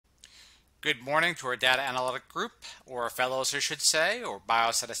Good morning to our data analytic group, or fellows I should say, or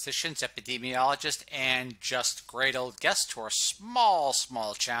biostatisticians, epidemiologists, and just great old guests to our small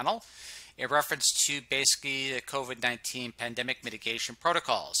channel in reference to basically the COVID-19 pandemic mitigation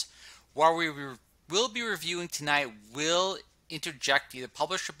protocols. What we will be reviewing tonight will interject either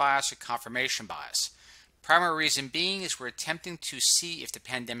publisher bias or confirmation bias. Primary reason being is we're attempting to see if the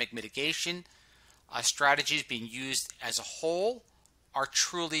pandemic mitigation strategies being used as a whole are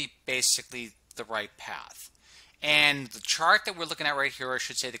truly basically the right path. And the chart that we're looking at right here, or I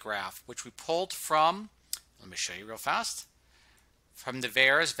should say the graph, which we pulled from, let me show you real fast, from the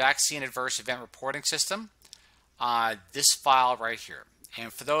VAERS Vaccine Adverse Event Reporting System, this file right here.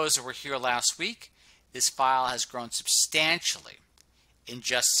 And for those that were here last week, this file has grown substantially in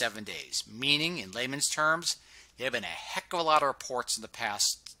just 7 days, meaning in layman's terms, there have been a heck of a lot of reports in the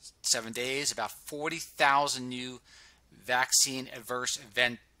past 7 days, about 40,000 new vaccine adverse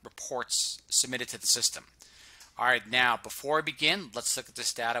event reports submitted to the system. All right, now before I begin, let's look at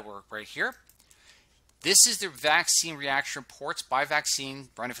this data right here. This is the vaccine reaction reports by vaccine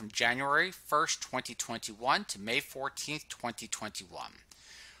running from January 1st, 2021 to May 14th, 2021.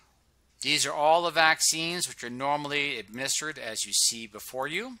 These are all the vaccines which are normally administered as you see before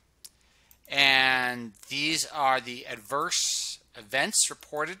you. And these are the adverse events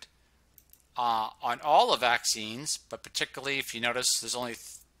reported on all the vaccines, but particularly if you notice there's only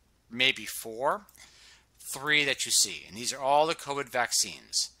maybe three that you see, and these are all the COVID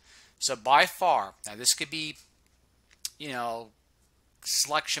vaccines. So by far, now this could be,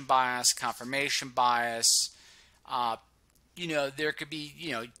 selection bias, confirmation bias, there could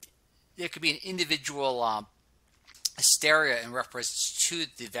be, there could be an individual hysteria in reference to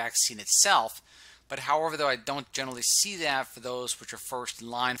the vaccine itself. But however, though, I don't generally see that for those which are first in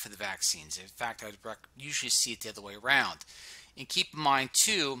line for the vaccines. In fact, I would usually see it the other way around. And keep in mind,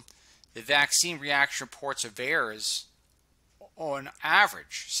 too, the vaccine reaction reports of VAERS, on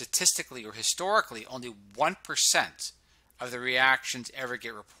average, statistically or historically, only 1% of the reactions ever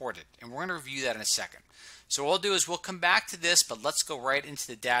get reported. And we're going to review that in a second. So what we'll do is we'll come back to this, but let's go right into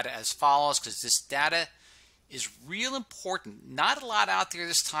the data as follows, because this data is real important. Not a lot out there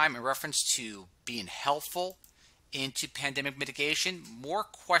this time in reference to being helpful into pandemic mitigation, more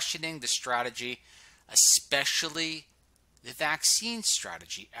questioning the strategy, especially the vaccine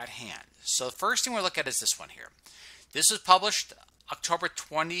strategy at hand. So the first thing we'll look at is this one here. This was published October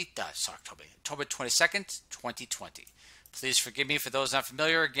 22nd, 2020. Please forgive me for those not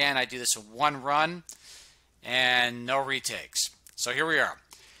familiar. Again, I do this in one run and no retakes. So here we are.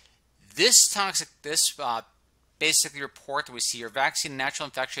 This basically report that we see are vaccine and natural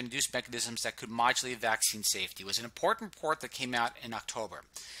infection-induced mechanisms that could modulate vaccine safety. It was an important report that came out in October.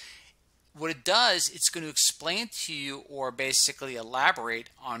 What it does, it's going to explain to you or basically elaborate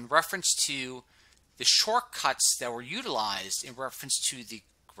on reference to the shortcuts that were utilized in reference to the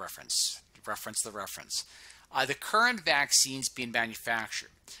the current vaccines being manufactured.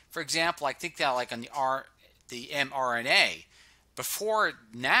 For example, I think that like on the mRNA, before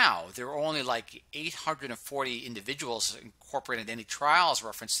now, there were only like 840 individuals incorporated in any trials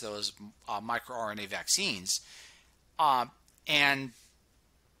reference to those microRNA vaccines. And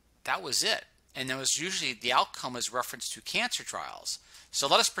that was it. And there was usually the outcome was referenced to cancer trials. So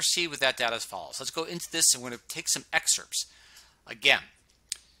let us proceed with that data as follows. Let's go into this and we're going to take some excerpts. Again,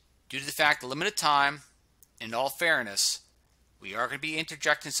 due to the fact of limited time, in all fairness, we are going to be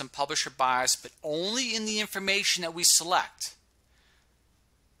interjecting some publisher bias, but only in the information that we select.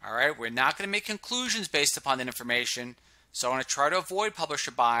 All right, we're not going to make conclusions based upon that information, so I want to try to avoid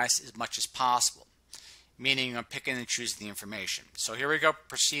publisher bias as much as possible, meaning I'm picking and choosing the information. So here we go,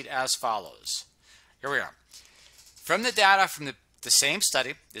 proceed as follows. Here we are. From the data from the same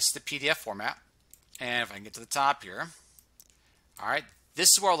study, this is the PDF format, and if I can get to the top here, all right, this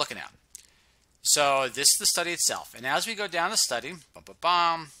is what we're looking at. So this is the study itself, and as we go down the study,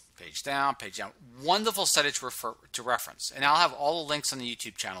 page down, wonderful study to reference. And I'll have all the links on the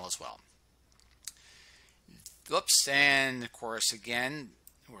YouTube channel as well. Whoops, and of course, again,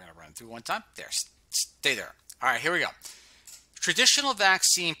 we're going to run through one time. There, stay there. All right, here we go. Traditional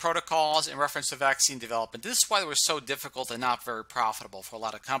vaccine protocols in reference to vaccine development. This is why they were so difficult and not very profitable for a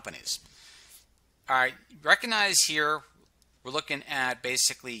lot of companies. All right, recognize here, we're looking at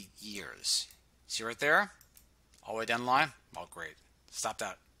basically years. See right there? All the way down the line? Oh, great. Stop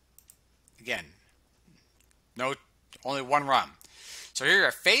that. Again, no, only one run. So here you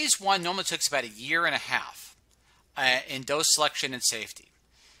are. Phase 1 normally takes about 1.5 years in dose selection and safety.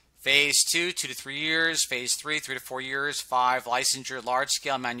 Phase 2, 2 to 3 years. Phase 3, 3 to 4 years. 5, licensure,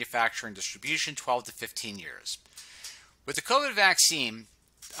 large-scale manufacture and distribution, 12 to 15 years. With the COVID vaccine,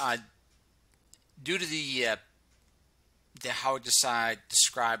 due to the how I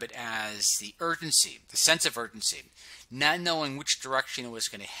describe it as the urgency, the sense of urgency, not knowing which direction it was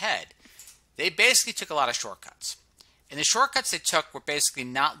going to head, they basically took a lot of shortcuts. And the shortcuts they took were basically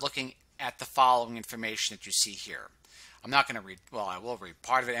not looking at the following information that you see here. I'm not going to read, well, I will read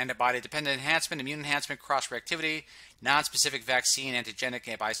part of it: antibody-dependent enhancement, immune enhancement, cross-reactivity, non-specific vaccine, antigenic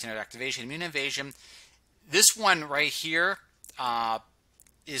and bystander activation, immune evasion. This one right here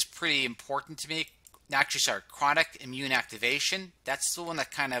is pretty important to me. Actually, sorry, chronic immune activation. That's the one that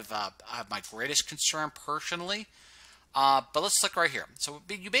kind of I have my greatest concern personally. But let's look right here. So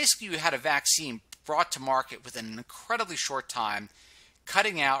you had a vaccine brought to market within an incredibly short time,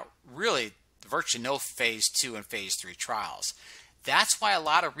 cutting out really virtually no phase 2 and phase 3 trials. That's why a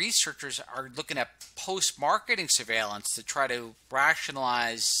lot of researchers are looking at post-marketing surveillance to try to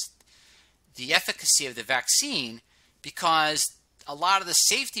rationalize the efficacy of the vaccine, because a lot of the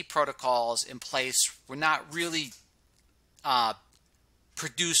safety protocols in place were not really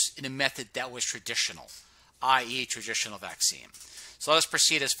produced in a method that was traditional, i.e. traditional vaccine. So let us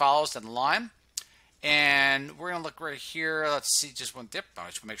proceed as follows down the line. And we're going to look right here. Let's see, just one dip. I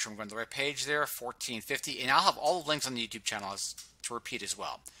just want to make sure I'm going to the right page there, 1450. And I'll have all the links on the YouTube channel to repeat as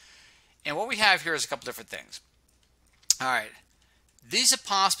well. And what we have here is a couple different things. All right. These are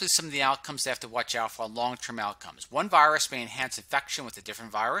possibly some of the outcomes they have to watch out for, long-term outcomes. One virus may enhance infection with a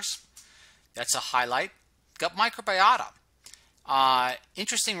different virus. That's a highlight. Gut microbiota.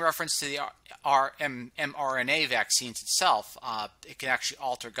 Interesting reference to the mRNA vaccines itself. It can actually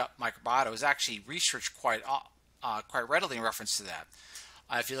alter gut microbiota. It was actually researched quite readily in reference to that.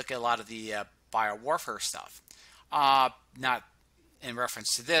 If you look at a lot of the biowarfare stuff. Not in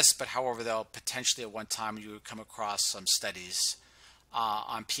reference to this, but however, though, potentially at one time you would come across some studies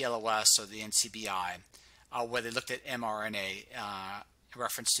on PLOS or the NCBI where they looked at mRNA in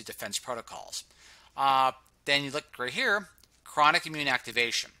reference to defense protocols. Then you look right here, chronic immune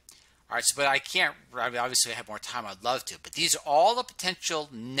activation. All right, so but I can't, obviously I have more time, I'd love to, but these are all the potential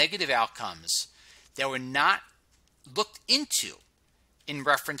negative outcomes that were not looked into in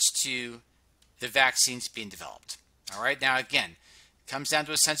reference to the vaccines being developed. All right, now again, it comes down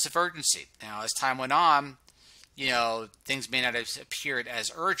to a sense of urgency. Now as time went on, you know, things may not have appeared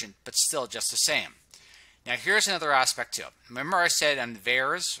as urgent, but still just the same. Now here's another aspect too. Remember I said on the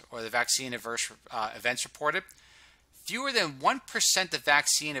VAERS, or the vaccine adverse events reported, fewer than 1% of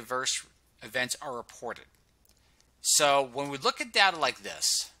vaccine adverse events are reported. So when we look at data like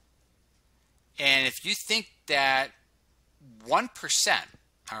this, and if you think that 1%,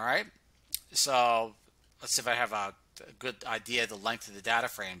 all right, so let's see if I have a good idea of the length of the data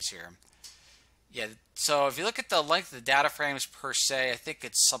frames here. Yeah, so if you look at the length of the data frames per se, I think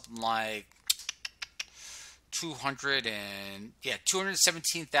it's something like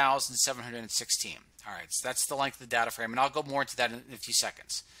 217,716. All right, so that's the length of the data frame, and I'll go more into that in a few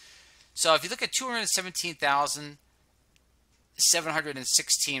seconds. So if you look at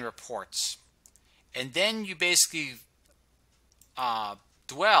 217,716 reports, and then you basically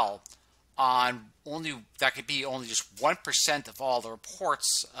dwell on that could be only just 1% of all the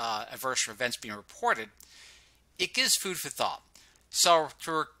reports, adverse events being reported, it gives food for thought. So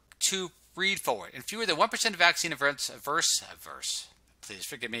to read forward, and fewer than 1% of vaccine events, please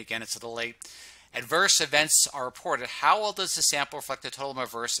forgive me again, it's a little late, adverse events are reported, how well does the sample reflect the total number of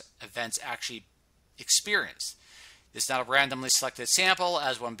adverse events actually experienced? This is not a randomly selected sample,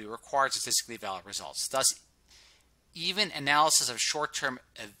 as one would be required statistically valid results. Thus, even analysis of short-term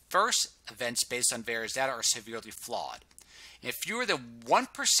adverse events based on VAERS data are severely flawed. And if fewer than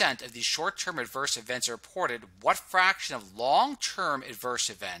 1% of these short-term adverse events are reported, what fraction of long-term adverse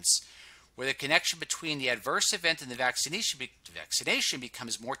events, where the connection between the adverse event and the vaccination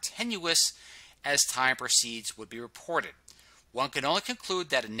becomes more tenuous as time proceeds, would be reported? One can only conclude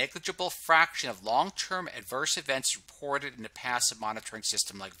that a negligible fraction of long-term adverse events reported in a passive monitoring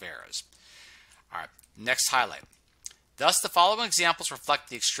system like VAERS. All right, next highlight. Thus, the following examples reflect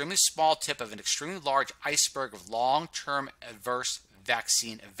the extremely small tip of an extremely large iceberg of long-term adverse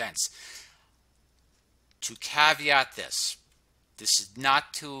vaccine events. To caveat this is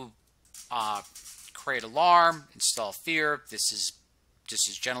not to create alarm, install fear. This is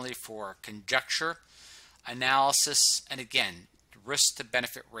generally for conjecture, analysis, and again, risk to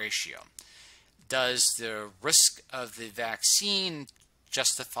benefit ratio. Does the risk of the vaccine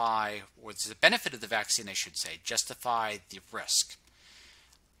justify, or does the benefit of the vaccine, I should say, justify the risk?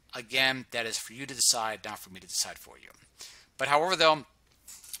 Again, that is for you to decide, not for me to decide for you. But however, though,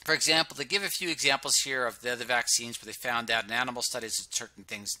 for example, to give a few examples here of the other vaccines where they found out in animal studies that certain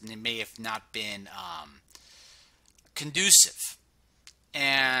things may have not been conducive.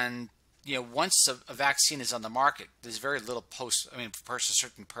 And once a vaccine is on the market, there's very little for a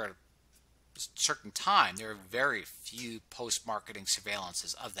certain time, there are very few post-marketing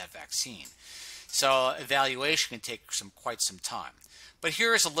surveillances of that vaccine. So evaluation can take quite some time. But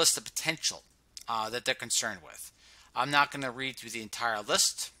here is a list of potential that they're concerned with. I'm not going to read through the entire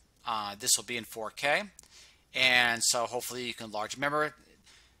list. This will be in 4K, and so hopefully you can enlarge. Remember,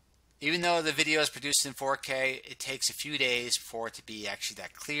 even though the video is produced in 4K, it takes a few days for it to be actually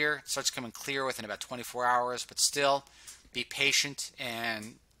that clear. It starts coming clear within about 24 hours, but still, be patient,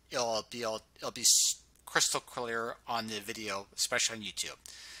 and it'll be crystal clear on the video, especially on YouTube.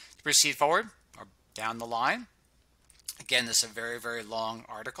 To proceed forward or down the line, again, this is a very, very long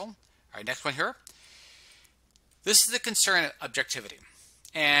article. All right, next one here. This is the concern of objectivity.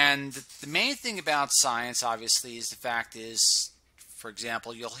 And the main thing about science, obviously, is the fact is, for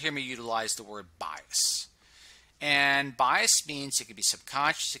example, you'll hear me utilize the word bias. And bias means it could be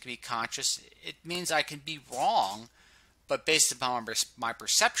subconscious, it could be conscious. It means I can be wrong, but based upon my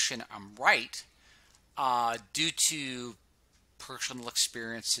perception, I'm right due to personal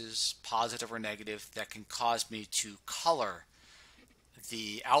experiences, positive or negative, that can cause me to color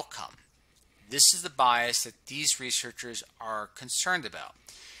the outcome. This is the bias that these researchers are concerned about,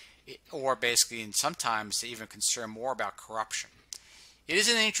 or basically, and sometimes they even concern more about corruption. It is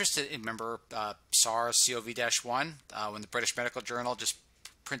an interest to remember SARS-CoV-1 when the British Medical Journal just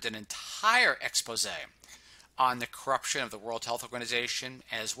printed an entire expose on the corruption of the World Health Organization,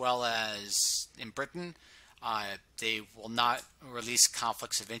 as well as in Britain. They will not release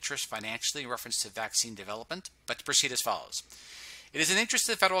conflicts of interest financially in reference to vaccine development, but to proceed as follows. It is an interest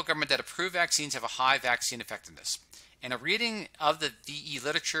to the federal government that approved vaccines have a high vaccine effectiveness. And a reading of the VE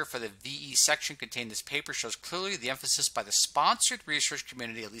literature for the VE section contained in this paper shows clearly the emphasis by the sponsored research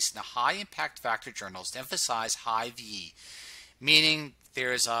community, at least in the high impact factor journals, to emphasize high VE, meaning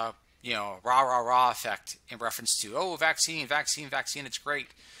there's a rah effect in reference to, oh, vaccine, it's great.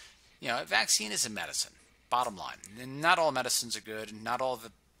 Vaccine is a medicine, bottom line. And not all medicines are good, and not all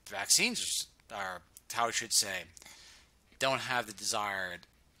the vaccines are, how I should say, don't have the desired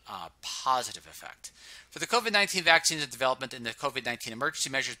positive effect. For the COVID-19 vaccines in development and the COVID-19 emergency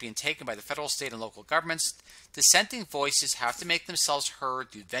measures being taken by the federal, state, and local governments, dissenting voices have to make themselves heard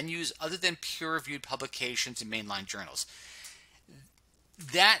through venues other than peer-reviewed publications in mainline journals.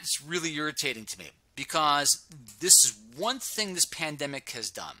 That's really irritating to me, because this is one thing this pandemic has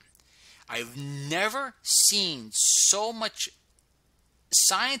done. I've never seen so much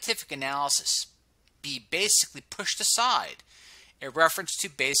scientific analysis be basically pushed aside in reference to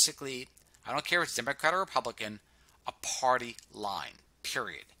basically, I don't care if it's Democrat or Republican, a party line,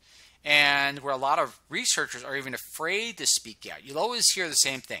 period. And where a lot of researchers are even afraid to speak out. You'll always hear the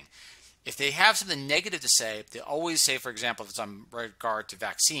same thing. If they have something negative to say, they always say, for example, if it's on regard to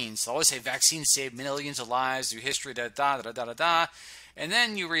vaccines, they'll always say vaccines save millions of lives through history, da-da-da-da-da-da. And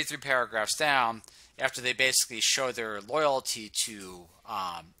then you read 3 paragraphs down, after they basically show their loyalty to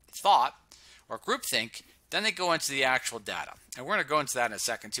thought or groupthink, then they go into the actual data. And we're going to go into that in a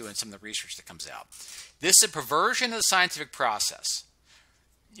second, too, in some of the research that comes out. This is a perversion of the scientific process.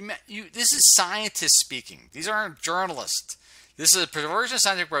 This is scientists speaking. These aren't journalists. This is a perversion of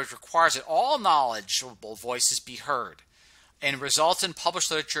scientific approach, requires that all knowledgeable voices be heard and results in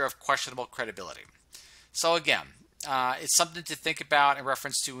published literature of questionable credibility. So again, it's something to think about in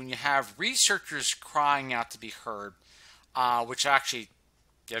reference to when you have researchers crying out to be heard, which actually,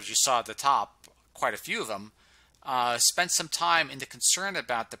 as you saw at the top, quite a few of them, spent some time in the concern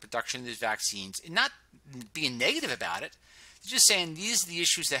about the production of these vaccines and not being negative about it. They're just saying these are the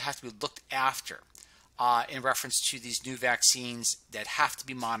issues that have to be looked after in reference to these new vaccines that have to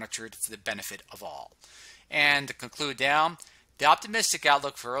be monitored for the benefit of all. And to conclude down, the optimistic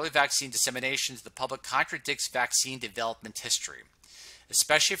outlook for early vaccine dissemination to the public contradicts vaccine development history,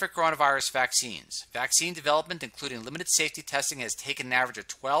 especially for coronavirus vaccines. Vaccine development, including limited safety testing, has taken an average of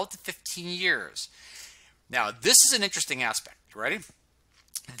 12 to 15 years. Now, this is an interesting aspect. You ready?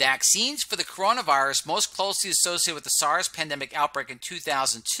 Vaccines for the coronavirus most closely associated with the SARS pandemic outbreak in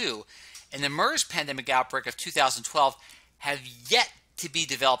 2002 and the MERS pandemic outbreak of 2012 have yet to be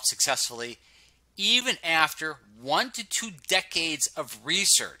developed successfully, even after 1 to 2 decades of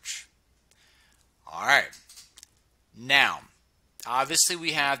research. All right. Now, obviously,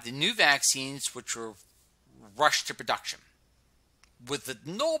 we have the new vaccines which were rushed to production with the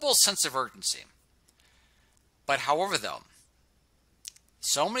noble sense of urgency. But however, though,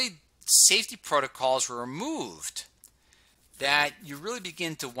 so many safety protocols were removed that you really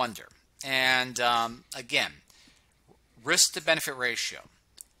begin to wonder. And again, risk to benefit ratio.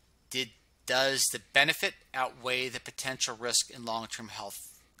 Does the benefit outweigh the potential risk in long-term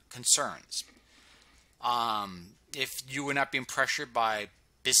health concerns. If you were not being pressured by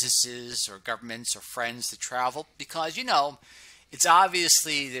businesses or governments or friends to travel, because, you know, it's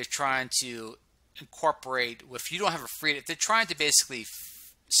obviously they're trying to incorporate, if you don't have a freedom, they're trying to basically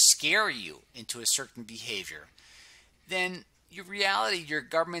scare you into a certain behavior, then your reality, your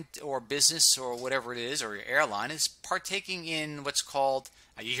government or business or whatever it is, or your airline is partaking in what's called,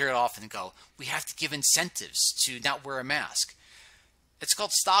 you hear it often go, we have to give incentives to not wear a mask. It's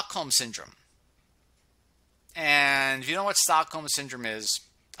called Stockholm Syndrome. And if you know what Stockholm Syndrome is,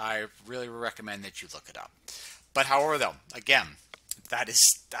 I really recommend that you look it up. But however, though, again, that is,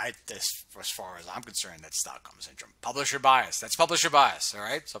 as far as I'm concerned, that's Stockholm Syndrome. Publisher bias. That's publisher bias, all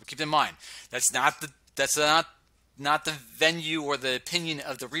right? So keep in mind, that's not the venue or the opinion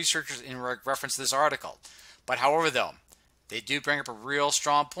of the researchers in reference to this article. But however, though, they do bring up a real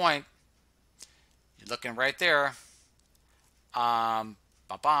strong point. You're looking right there.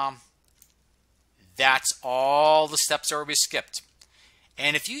 That's all the steps that will be skipped.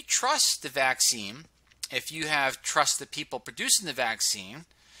 And if you trust the vaccine, if you have trust the people producing the vaccine,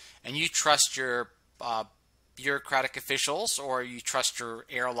 and you trust your bureaucratic officials, or you trust your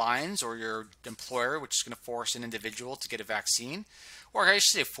airlines or your employer, which is going to force an individual to get a vaccine, or I should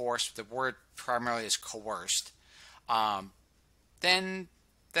say force, the word primarily is coerced, then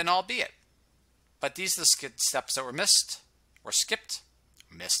all be it. But these are the steps that were missed or skipped,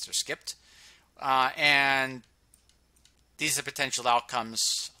 and these are potential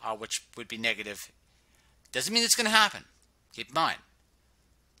outcomes which would be negative. Doesn't mean it's going to happen. Keep in mind.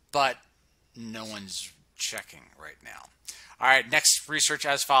 But no one's checking right now. All right, next research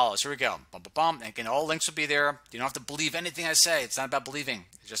as follows. Here we go. And again, all links will be there. You don't have to believe anything I say. It's not about believing.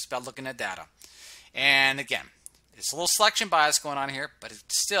 It's just about looking at data. And again, it's a little selection bias going on here, but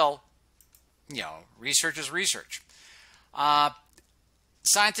it's still, you know, research is research.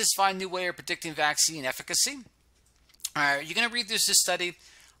 Scientists find new way of predicting vaccine efficacy. All right, you're going to read this study.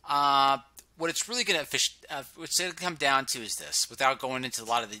 What it's really going to come down to is this, without going into a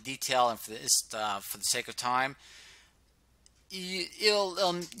lot of the detail, and for the sake of time, you'll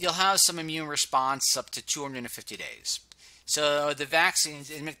have some immune response up to 250 days. So the vaccines,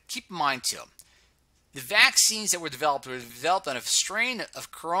 and keep in mind too, the vaccines that were developed on a strain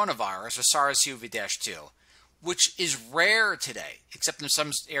of coronavirus, or SARS-CoV-2, which is rare today, except in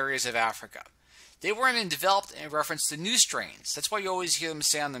some areas of Africa. They weren't developed in reference to new strains. That's why you always hear them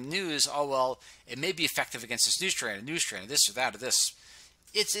say on the news, oh, well, it may be effective against this new strain, of this or that or this.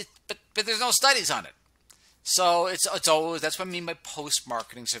 But there's no studies on it. So it's always, that's what I mean by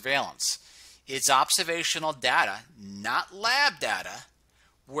post-marketing surveillance. It's observational data, not lab data,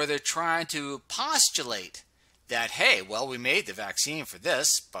 where they're trying to postulate that, hey, well, we made the vaccine for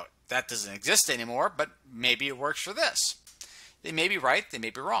this, but that doesn't exist anymore, but maybe it works for this. They may be right, they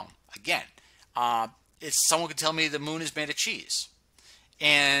may be wrong. Again, someone could tell me the moon is made of cheese,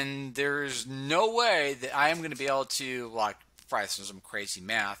 and there's no way that I am going to be able to, like, probably some crazy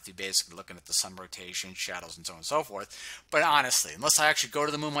math, you're basically looking at the sun rotation, shadows, and so on and so forth. But honestly, unless I actually go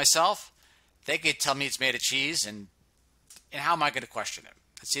to the moon myself, they could tell me it's made of cheese, and how am I going to question it?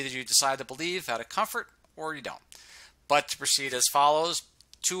 It's either you decide to believe out of comfort or you don't. But to proceed as follows,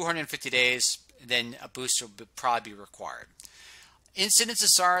 250 days, then a booster will probably be required. Incidence of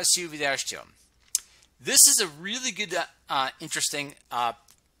SARS-CoV-2. This is a really good, interesting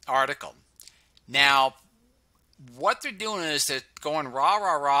article. Now, what they're doing is they're going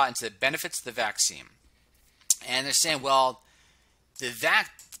rah into the benefits of the vaccine. And they're saying, well,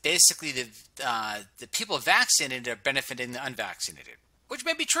 basically the people vaccinated are benefiting the unvaccinated, which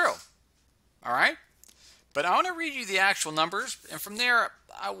may be true. All right? But I want to read you the actual numbers, and from there,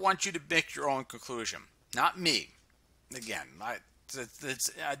 I want you to make your own conclusion. Not me. Again,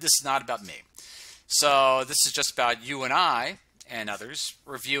 this is not about me. So this is just about you and I and others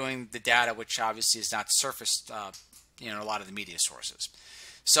reviewing the data, which obviously is not surfaced in a lot of the media sources.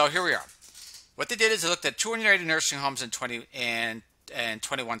 So here we are. What they did is they looked at 280 nursing homes in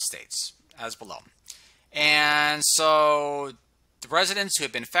 21 states, as below. And so the residents who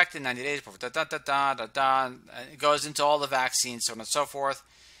have been infected 90 days, it goes into all the vaccines, so on and so forth.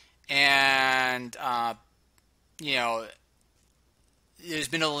 And, you know, there's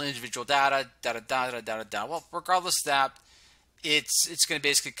been no individual data, Well, regardless of that, it's going to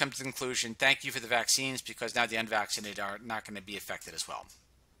basically come to the conclusion, thank you for the vaccines, because now the unvaccinated are not going to be affected as well.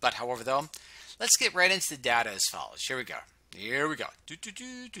 But however, though, let's get right into the data as follows. Here we go.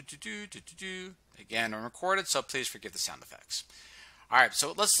 Again, I'm recorded, so please forgive the sound effects. All right,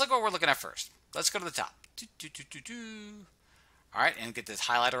 so let's look at what we're looking at first. Let's go to the top. All right, and get this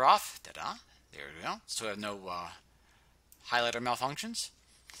highlighter off. There we go. So we have no highlighter malfunctions.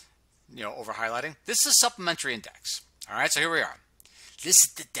 over highlighting. This is a supplementary index. All right, so here we are. This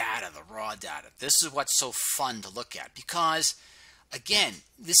is the data, the raw data. This is what's so fun to look at because, again,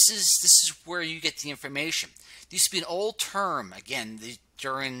 this is where you get the information. There used to be an old term, again,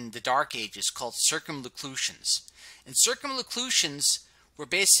 during the Dark Ages called circumlocutions. And circumlocutions were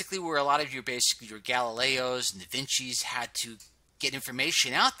basically where a lot of your Galileos and Da Vinci's had to get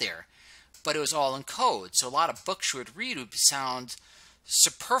information out there, but it was all in code. So a lot of books you would read would sound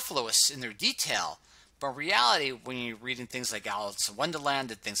superfluous in their detail. But in reality, when you're reading things like Alice in Wonderland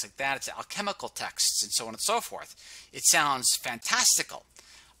and things like that, it's alchemical texts and so on and so forth. It sounds fantastical.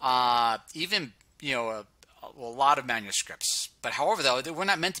 Even, a lot of manuscripts. But however, though, they were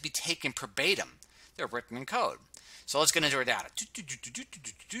not meant to be taken verbatim. They're written in code. So let's get into our data.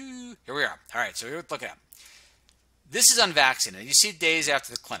 Here we are. All right, so here, look at it. This is unvaccinated. You see days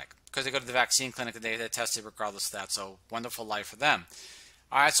after the clinic because they go to the vaccine clinic and they get tested regardless of that. So wonderful life for them.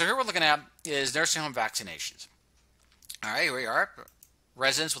 All right, so here we're looking at is nursing home vaccinations. All right, here we are.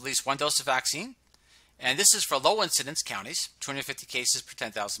 Residents with at least one dose of vaccine. And this is for low incidence counties, 250 cases per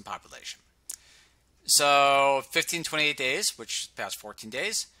 10,000 population. So 15, 28 days, which past 14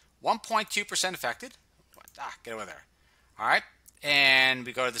 days, 1.2% affected. Get over there. All right, and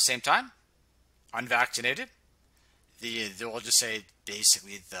we go to the same time, unvaccinated. We'll just say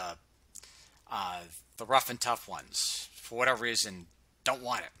basically the rough and tough ones, for whatever reason, don't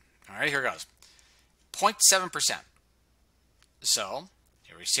want it. All right, here goes. 0.7%. So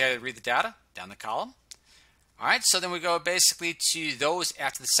here we see how to read the data down the column. All right, so then we go basically to those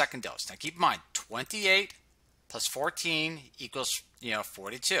after the second dose. Now keep in mind, 28 plus 14 equals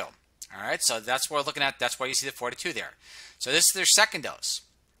 42. All right, so that's what we're looking at. That's why you see the 42 there. So this is their second dose,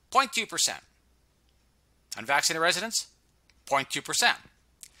 0.2%. Unvaccinated residents, 0.2%.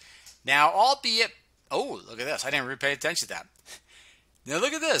 Now, albeit, oh, look at this. I didn't really pay attention to that. Now,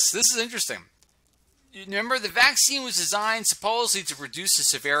 look at this. This is interesting. You remember, the vaccine was designed supposedly to reduce the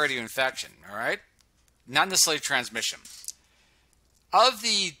severity of infection, all right? Not necessarily transmission. Of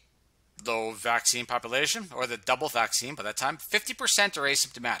the low vaccine population, or the double vaccine by that time, 50% are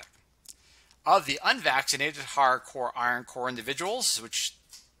asymptomatic. Of the unvaccinated hardcore iron core individuals, which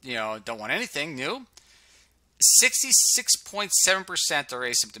don't want anything new, 66.7% are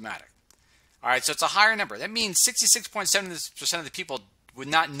asymptomatic. All right, so it's a higher number. That means 66.7% of the people would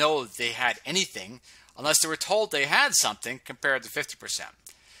not know they had anything unless they were told they had something, compared to 50%.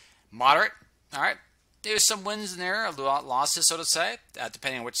 Moderate, all right. There's some wins in there, losses, so to say,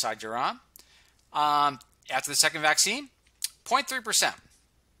 depending on which side you're on. After the second vaccine, 0.3%.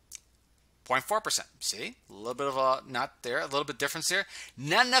 0.4%. See, a little bit of a not there, a little bit difference there.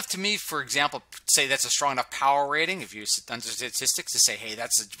 Not enough to me, for example, say that's a strong enough power rating. If you under statistics to say, hey,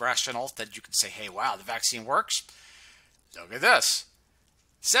 that's a rational that you can say, hey, wow, the vaccine works. Look at this: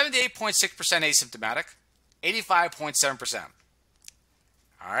 78.6% asymptomatic, 85.7%.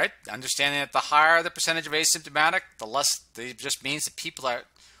 All right, understanding that the higher the percentage of asymptomatic, the less. It just means that people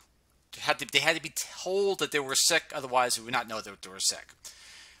had to be told that they were sick, otherwise they would not know that they were sick.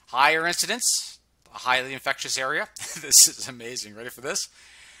 Higher incidence, a highly infectious area. This is amazing. Ready for this?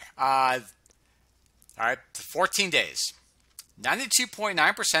 All right, 14 days. 92.9%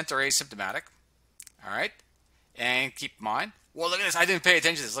 are asymptomatic. All right, and keep in mind, well, look at this. I didn't pay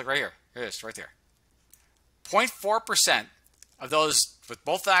attention to this. Look right here. Here it is, right there. 0.4% of those with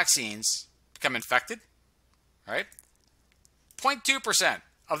both vaccines become infected. All right, 0.2%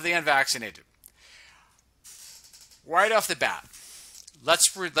 of the unvaccinated. Right off the bat.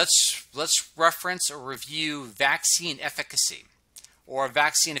 Let's reference or review vaccine efficacy or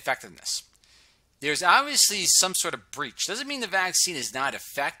vaccine effectiveness. There's obviously some sort of breach. Doesn't mean the vaccine is not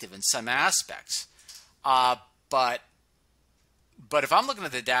effective in some aspects, but if I'm looking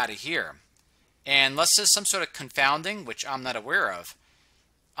at the data here, and let's say some sort of confounding, which I'm not aware of,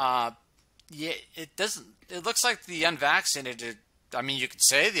 yeah, it doesn't. It looks like the unvaccinated. I mean, you could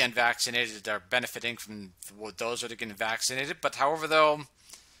say the unvaccinated are benefiting from those that are getting vaccinated, but however, though,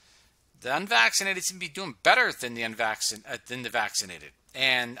 the unvaccinated seem to be doing better than the vaccinated,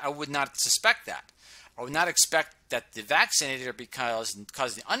 and I would not suspect that. I would not expect that the vaccinated are because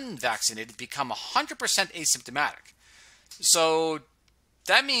the unvaccinated become 100% asymptomatic. So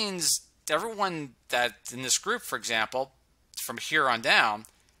that means everyone that in this group, for example, from here on down,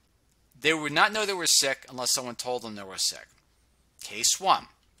 they would not know they were sick unless someone told them they were sick. Case 1.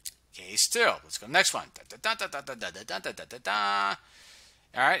 Case 2. Let's go to the next one.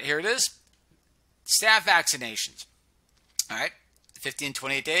 All right, here it is. Staff vaccinations. All right, 15,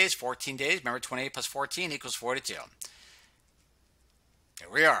 28 days, 14 days. Remember, 28 plus 14 equals 42. Here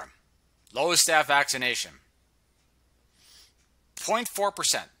we are. Lowest staff vaccination.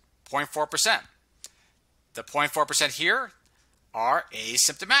 0.4%. 0.4%. The 0.4% here are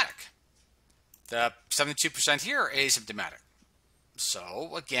asymptomatic. The 72% here are asymptomatic.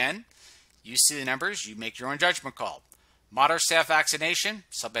 So again, you see the numbers, you make your own judgment call. Moderate staff vaccination,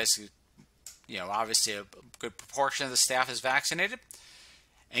 so basically, obviously a good proportion of the staff is vaccinated.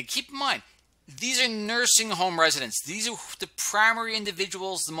 And keep in mind, these are nursing home residents. These are the primary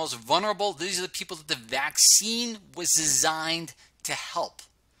individuals, the most vulnerable. These are the people that the vaccine was designed to help.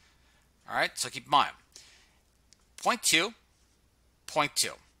 All right, so keep in mind. 0.2,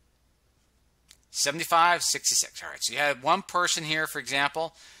 0.2. 75, 66. All right, so you had one person here, for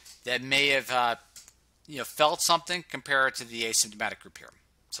example, that may have felt something compared to the asymptomatic group here.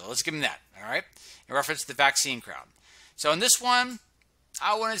 So let's give them that, all right, in reference to the vaccine crowd. So in this one,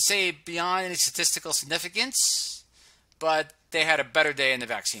 I wouldn't say beyond any statistical significance, but they had a better day in the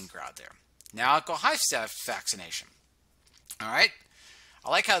vaccine crowd there. Now I'll go high staff vaccination. All right, I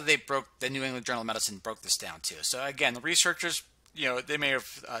like how the New England Journal of Medicine broke this down too. So again, the researchers, they may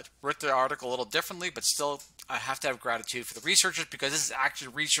have written the article a little differently, but still I have to have gratitude for the researchers because this is actually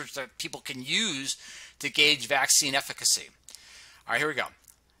research that people can use to gauge vaccine efficacy. All right, here we go.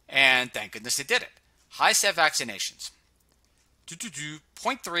 And thank goodness they did it. High staff vaccinations.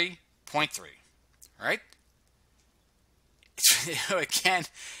 0.3, 0.3. All right. Again,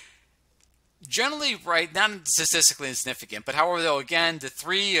 generally, right, not statistically insignificant, but however, though, again, the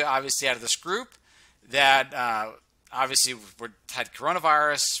three obviously out of this group that obviously had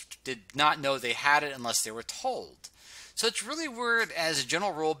coronavirus did not know they had it unless they were told. So it's really weird as a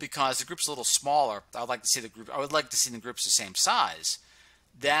general rule because the group's a little smaller. I would like to see the groups the same size.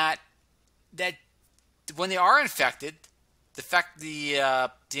 That when they are infected,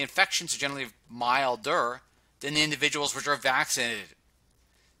 the infections are generally milder than the individuals which are vaccinated.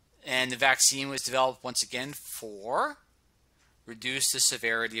 And the vaccine was developed once again for reduce the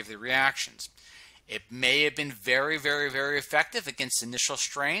severity of the reactions. It may have been very, very, very effective against the initial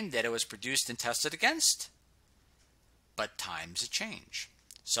strain that it was produced and tested against, but times change.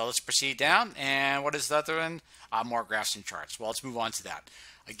 So let's proceed down. And what is the other one? More graphs and charts. Well, let's move on to that.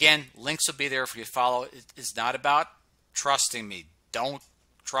 Again, links will be there for you to follow. It's not about trusting me. Don't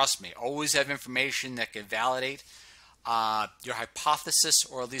trust me. Always have information that can validate your hypothesis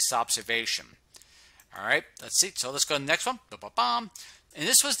or at least observation. All right, let's see. So let's go to the next one. And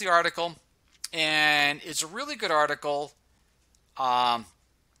this was the article, and it's a really good article.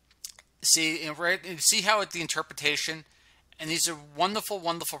 See how the interpretation, and these are wonderful,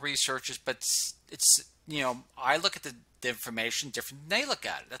 wonderful researchers, but it's I look at the information different than they look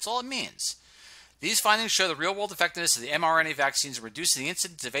at it. That's all it means. These findings show the real-world effectiveness of the mRNA vaccines in reducing the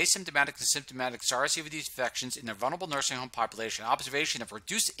incidence of asymptomatic and symptomatic SARS-CoV-2 infections in a vulnerable nursing home population. Observation of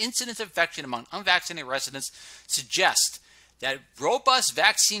reduced incidence of infection among unvaccinated residents suggests that robust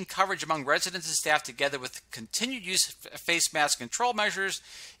vaccine coverage among residents and staff, together with continued use of face mask control measures,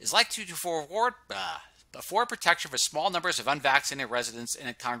 is likely to afford protection for small numbers of unvaccinated residents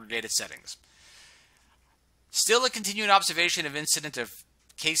in congregated settings. Still, a continued observation of incident of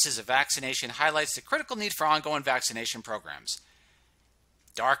cases of vaccination highlights the critical need for ongoing vaccination programs.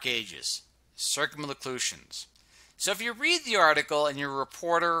 Dark ages, circumlocutions. So if you read the article and you're a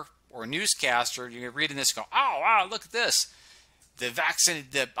reporter or a newscaster, you're reading this and go, oh, wow, look at this.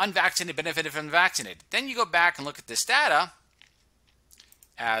 The unvaccinated benefited from the vaccinated. Then you go back and look at this data,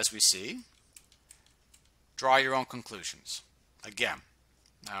 as we see. Draw your own conclusions. Again,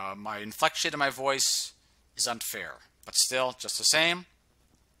 my inflection in my voice is unfair, but still, just the same,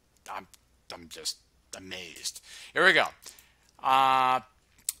 I'm just amazed. Here we go.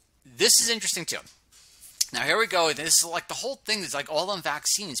 This is interesting too. Now here we go. This is like the whole thing is like all on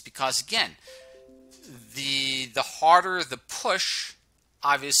vaccines because again, the harder the push,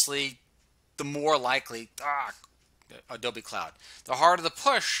 obviously, the more likely Adobe Cloud. The harder the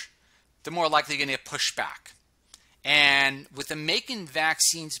push, the more likely you're going to get pushed back. And with them making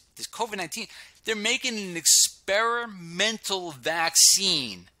vaccines, this COVID-19, they're making an experimental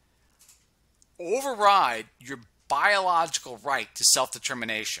vaccine override your biological right to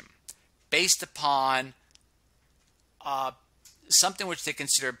self-determination based upon something which they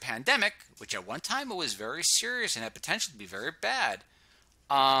considered pandemic, which at one time it was very serious and had potential to be very bad.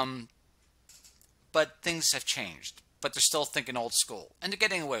 But things have changed. But they're still thinking old school. And they're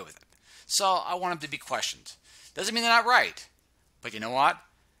getting away with it. So I want them to be questioned. Doesn't mean they're not right. But you know what?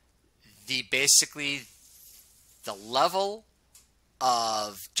 Basically, the level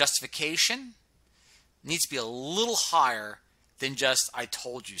of justification needs to be a little higher than just, I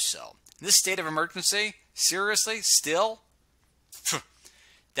told you so. In this state of emergency, seriously, still,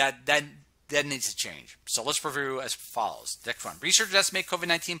 that that needs to change. So let's review as follows. Next one. Researchers estimate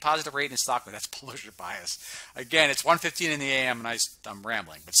COVID-19 positive rate in Stockholm. That's pollution bias. Again, it's 1:15 in the a.m. and I'm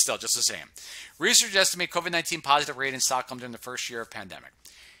rambling, but still just the same. Researchers estimate COVID-19 positive rate in Stockholm during the first year of pandemic.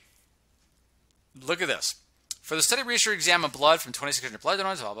 Look at this. For the study, researchers examined blood from 2,600 blood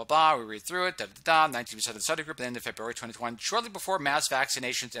donors, blah, blah, blah. We read through it, 19% of the study group at the end of February 2021, shortly before mass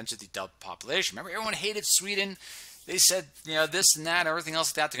vaccinations entered the adult population. Remember, everyone hated Sweden. They said, this and that, everything else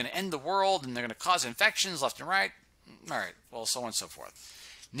like that. They're going to end the world, and they're going to cause infections left and right. All right, well, so on and so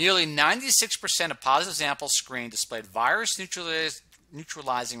forth. Nearly 96% of positive samples screened displayed virus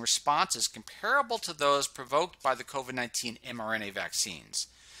neutralizing responses comparable to those provoked by the COVID-19 mRNA vaccines,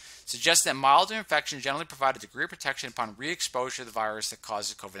 suggests that milder infection generally provide a degree of protection upon re-exposure to the virus that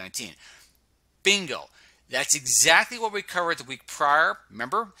causes COVID-19. Bingo. That's exactly what we covered the week prior.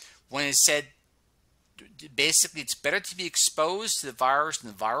 Remember when it said basically it's better to be exposed to the virus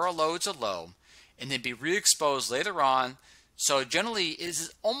when the viral loads are low and then be re-exposed later on. So generally it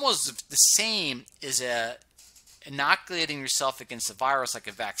is almost the same as inoculating yourself against the virus like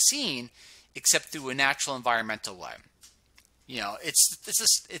a vaccine, except through a natural environmental way. It's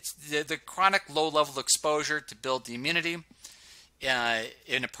the chronic low-level exposure to build the immunity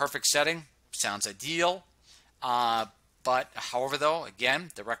in a perfect setting. Sounds ideal. But however, though,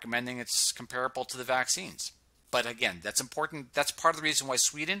 again, they're recommending it's comparable to the vaccines. But again, that's important. That's part of the reason why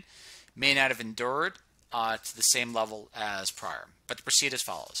Sweden may not have endured to the same level as prior. But to proceed as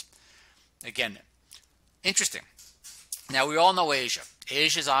follows. Again, interesting. Now, we all know Asia.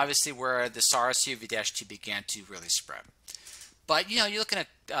 Asia is obviously where the SARS-CoV-2 began to really spread. But, you're looking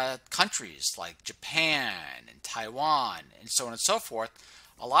at countries like Japan and Taiwan and so on and so forth.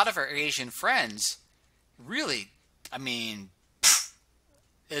 A lot of our Asian friends really,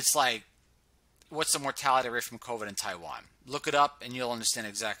 it's like, what's the mortality rate from COVID in Taiwan? Look it up and you'll understand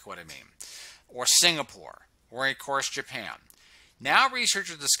exactly what I mean. Or Singapore, or of course Japan. Now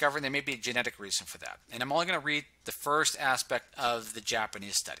researchers are discovering there may be a genetic reason for that. And I'm only going to read the first aspect of the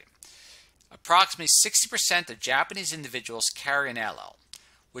Japanese study. Approximately 60% of Japanese individuals carry an allele,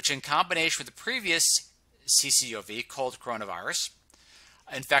 which in combination with the previous CCoV, cold coronavirus,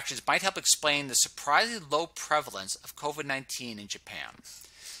 infections might help explain the surprisingly low prevalence of COVID-19 in Japan.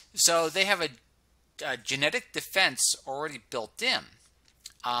 So they have a genetic defense already built in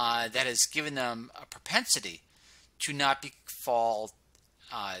that has given them a propensity to not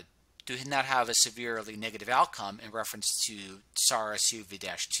have a severely negative outcome in reference to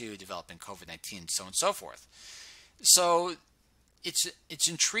SARS-CoV-2 developing COVID-19, so on and so forth. So it's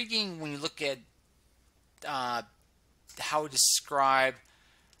intriguing when you look at how to describe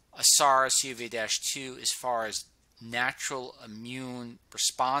a SARS-CoV-2 as far as natural immune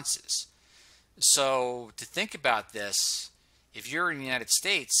responses. So to think about this, if you're in the United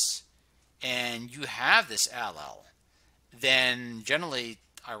States and you have this allele, then generally,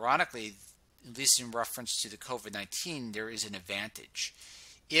 ironically, at least in reference to the COVID-19, there is an advantage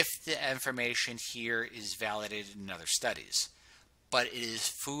if the information here is validated in other studies. But it is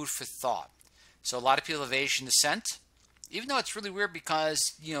food for thought. So a lot of people of Asian descent, even though it's really weird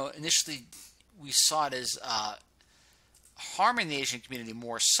because, initially we saw it as harming the Asian community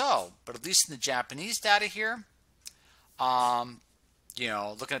more so, but at least in the Japanese data here, looking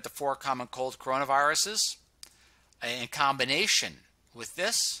at the 4 common cold coronaviruses, in combination with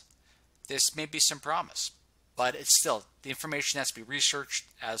this may be some promise. But it's still, the information has to be researched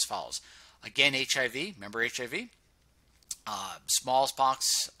as follows. Again, HIV, remember HIV?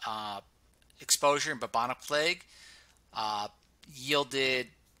 Smallpox exposure and bubonic plague yielded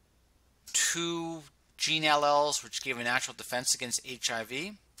 2 gene alleles which gave a natural defense against HIV.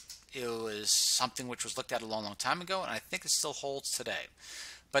 It was something which was looked at a long, long time ago, and I think it still holds today.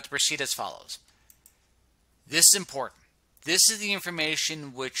 But to proceed as follows. This is important. This is the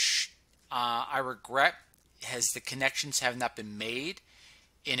information which I regret the connections have not been made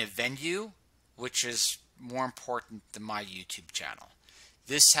in a venue which is more important than my YouTube channel.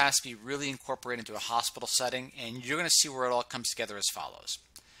 This has to be really incorporated into a hospital setting, and you're going to see where it all comes together as follows.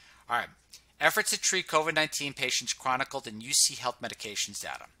 All right. Efforts to treat COVID-19 patients chronicled in UC Health Medications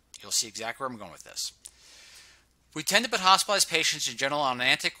data. You'll see exactly where I'm going with this. We tend to put hospitalized patients in general on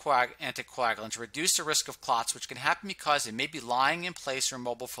anticoagulants to reduce the risk of clots, which can happen because they may be lying in place or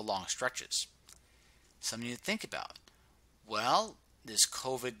immobile for long stretches. Something to think about. Well, is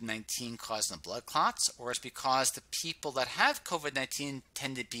COVID-19 causing the blood clots, or is it because the people that have COVID-19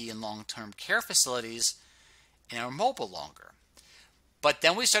 tend to be in long-term care facilities and are immobile longer? But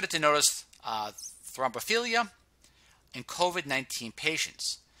then we started to notice thrombophilia in COVID-19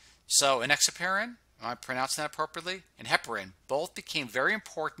 patients. So enoxaparin, am I pronouncing that appropriately? And heparin both became very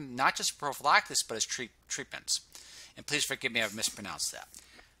important, not just for prophylaxis, but as treatments. And please forgive me if I've mispronounced that.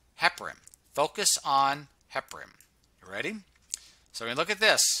 Heparin. Focus on heparin. You ready? So when you look at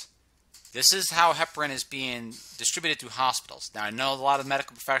this, this is how heparin is being distributed through hospitals. Now, I know a lot of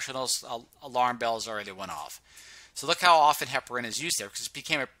medical professionals, alarm bells already went off. So look how often heparin is used there, because it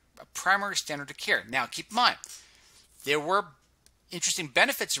became a primary standard of care. Now, keep in mind, there were interesting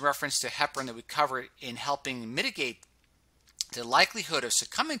benefits in reference to heparin that we covered in helping mitigate the likelihood of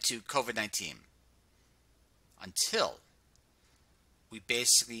succumbing to COVID-19 until we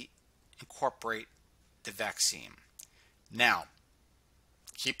basically incorporate the vaccine. Now,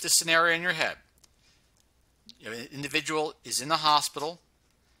 keep this scenario in your head. An individual is in the hospital,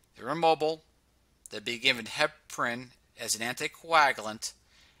 they're immobile, they're being given heparin as an anticoagulant,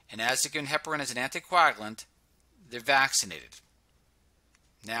 and as they're given heparin as an anticoagulant, they're vaccinated.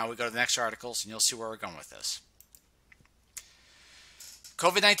 Now we go to the next articles, and you'll see where we're going with this.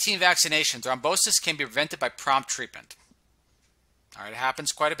 COVID-19 vaccination. Thrombosis can be prevented by prompt treatment. All right, it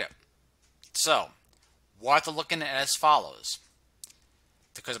happens quite a bit. So, what they're looking at as follows.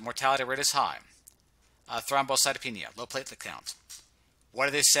 Because the mortality rate is high. Thrombocytopenia, low platelet count. What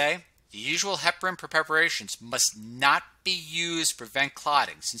do they say? The usual heparin preparations must not be used to prevent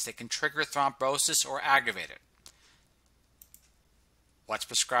clotting, since they can trigger thrombosis or aggravate it. What's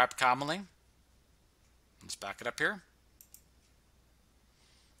prescribed commonly? Let's back it up here.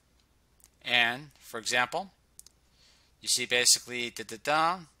 And, for example, you see basically,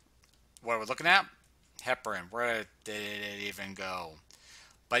 what we're looking at? Heparin. Where did it even go?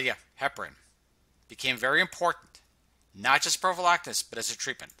 But yeah, heparin became very important, not just prophylaxis, but as a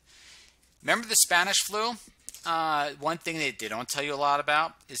treatment. Remember the Spanish flu? One thing they don't tell you a lot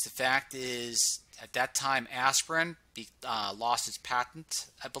about is the fact is, at that time, aspirin lost its patent,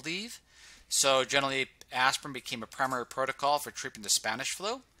 I believe. So generally, aspirin became a primary protocol for treating the Spanish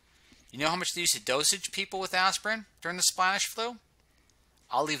flu. You know how much they used to dosage people with aspirin during the Spanish flu?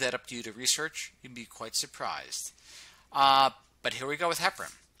 I'll leave that up to you to research. You'd be quite surprised. But here we go with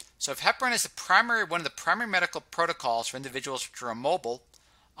heparin. So if heparin is one of the primary medical protocols for individuals which are immobile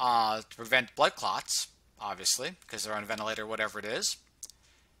to prevent blood clots, obviously, because they're on a ventilator or whatever it is,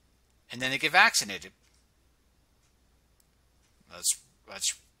 and then they get vaccinated.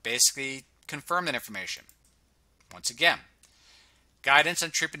 Let's basically confirm that information. Once again, guidance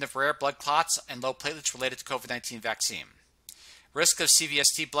on treatment of rare blood clots and low platelets related to COVID-19 vaccine. Risk of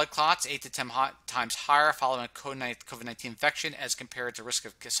CVST blood clots 8 to 10 times higher following a COVID-19 infection as compared to risk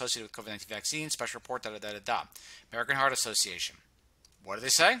associated with COVID-19 vaccine. Special report, American Heart Association. What do they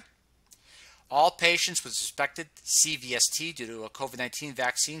say? All patients with suspected CVST due to a COVID-19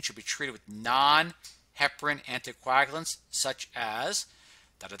 vaccine should be treated with non-heparin anticoagulants such as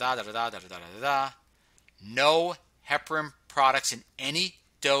no heparin products in any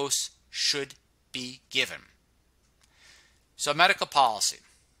dose should be given. So medical policy,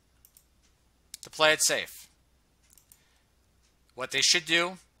 to play it safe, what they should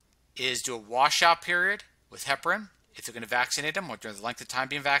do is do a washout period with heparin if they're going to vaccinate them or during the length of time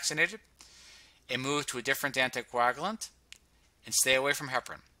being vaccinated, and move to a different anticoagulant and stay away from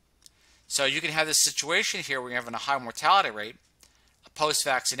heparin. So you can have this situation here where you're having a high mortality rate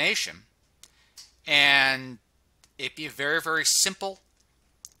post-vaccination, and it'd be a very, very simple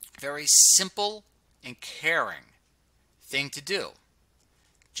and caring thing to do.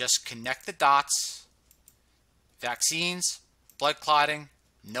 Just connect the dots. Vaccines, blood clotting,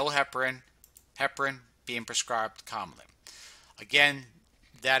 no heparin, heparin being prescribed commonly. Again,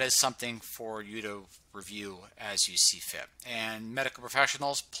 that is something for you to review as you see fit. And medical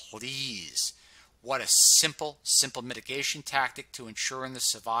professionals, please, what a simple mitigation tactic to ensuring the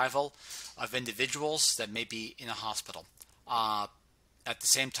survival of individuals that may be in a hospital. At the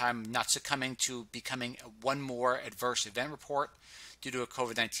same time, not succumbing to becoming one more adverse event report due to a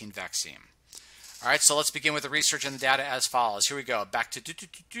COVID-19 vaccine. All right, so let's begin with the research and the data as follows. Here we go. Back to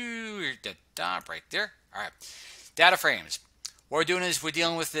right there. All right, data frames. What we're doing is we're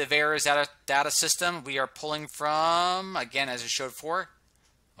dealing with the VAERS data system. We are pulling from, again, as I showed before.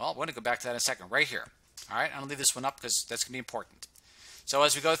 Well, we're going to go back to that in a second, right here. All right, I'm going to leave this one up because that's going to be important. So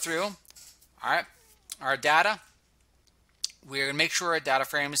as we go through, all right, our data, we're going to make sure our data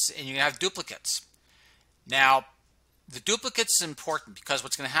frames, and you're going to have duplicates. Now, the duplicates is important because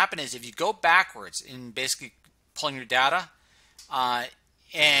what's going to happen is if you go backwards in basically pulling your data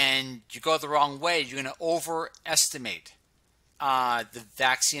and you go the wrong way, you're going to overestimate the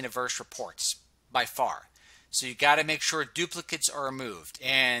vaccine adverse reports by far. So you got to make sure duplicates are removed.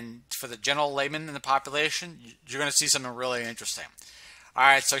 And for the general layman in the population, you're going to see something really interesting. All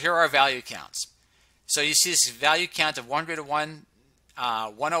right, so here are our value counts. So you see this value count of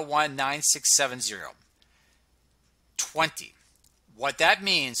 101.9670. 20. What that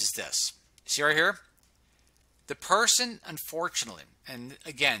means is this. See right here? The person, unfortunately, and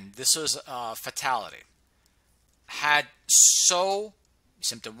again, this was a fatality, had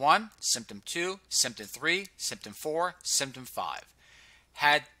symptom 1, symptom 2, symptom 3, symptom 4, symptom 5.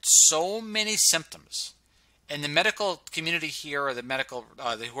 Had so many symptoms. And the medical community here, or the medical,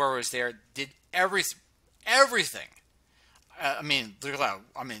 whoever was there, did everything.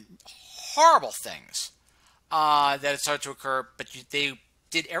 Horrible things that had started to occur, but they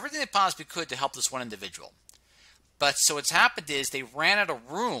did everything they possibly could to help this one individual. But so what's happened is they ran out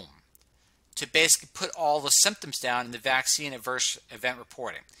of room to basically put all the symptoms down in the vaccine adverse event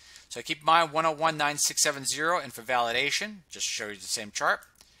reporting. So keep in mind 101.9670, and for validation, just to show you the same chart.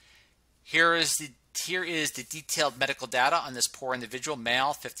 Here is the detailed medical data on this poor individual,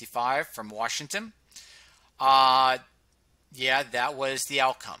 male, 55, from Washington. Yeah, that was the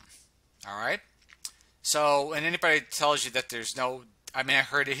outcome. All right. So, and anybody tells you that there's no, I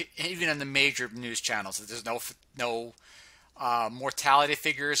heard it even on the major news channels that there's no mortality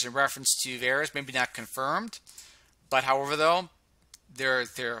figures in reference to VAERS, maybe not confirmed, but however though, they're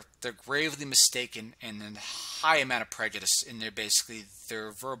gravely mistaken and a high amount of prejudice in their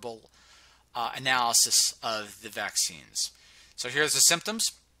verbal analysis of the vaccines. So here's the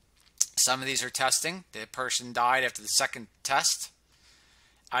symptoms. Some of these are testing. The person died after the second test.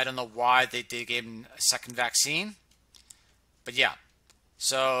 I don't know why they gave him a second vaccine, but yeah.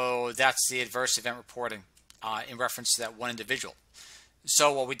 So that's the adverse event reporting in reference to that one individual.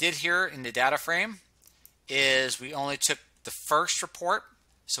 So what we did here in the data frame is we only took the first report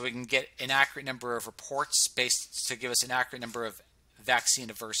so we can get an accurate number of reports based to give us an accurate number of vaccine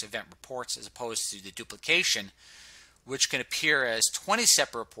adverse event reports, as opposed to the duplication, which can appear as 20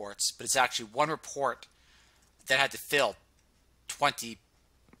 separate reports, but it's actually one report that had to fill 20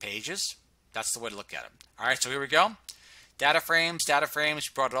 pages. That's the way to look at it. All right, so here we go. Data frames, we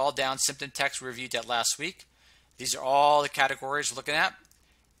brought it all down. Symptom text, we reviewed that last week. These are all the categories we're looking at.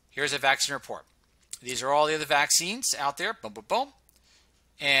 Here's a vaccine report. These are all the other vaccines out there. Boom, boom, boom.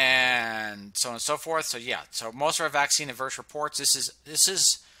 And so on and so forth. So yeah, so most of our vaccine adverse reports, this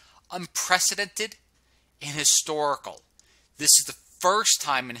is unprecedented and historical. This is the first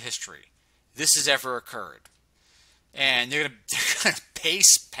time in history this has ever occurred. And they're gonna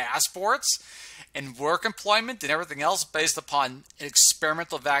base passports and work employment and everything else based upon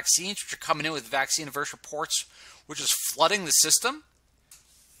experimental vaccines, which are coming in with vaccine adverse reports, which is flooding the system.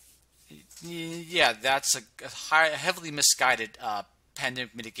 Yeah, that's a heavily misguided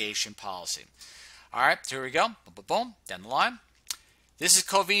pandemic mitigation policy. All right, so here we go. Boom, boom, boom, down the line. This is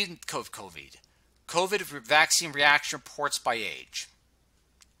COVID vaccine reaction reports by age.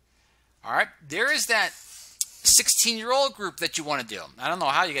 All right, there is that 16-year-old group that you want to do. I don't know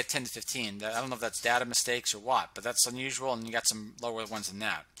how you get 10 to 15. I don't know if that's data mistakes or what, but that's unusual, and you got some lower ones than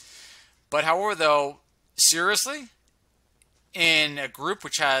that. But however, though, seriously, in a group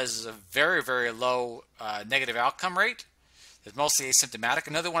which has a very, very low negative outcome rate, it's mostly asymptomatic.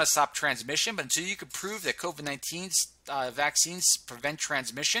 Another one to stop transmission, but until you can prove that COVID-19 vaccines prevent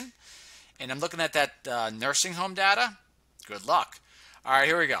transmission, and I'm looking at that nursing home data, good luck. All right,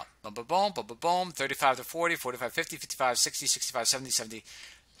 here we go. Boom, boom, boom, boom, boom, boom. 35 to 40, 45, 50, 55, 60, 65, 70, 70.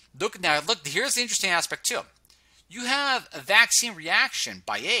 Look, here's the interesting aspect too. You have a vaccine reaction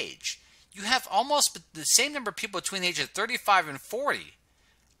by age. You have almost the same number of people between the age of 35 and 40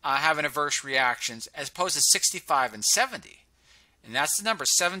 having adverse reactions as opposed to 65 and 70. And that's the number,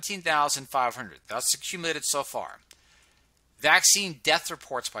 17,500. That's accumulated so far. Vaccine death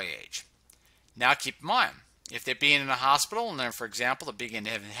reports by age. Now keep in mind, if they're being in a hospital and then, for example, they're being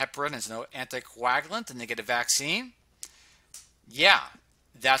having heparin as no anticoagulant and they get a vaccine, yeah,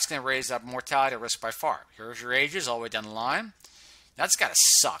 that's going to raise up mortality risk by far. Here's your ages all the way down the line. That's got to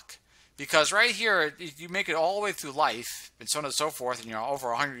suck. Because right here, you make it all the way through life and so on and so forth, and you're over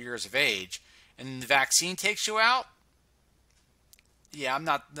 100 years of age, and the vaccine takes you out, yeah,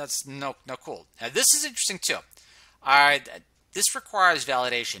 that's no cool. Now, this is interesting too. All right, this requires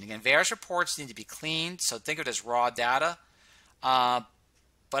validation. Again, VAERS reports need to be cleaned, so think of it as raw data. But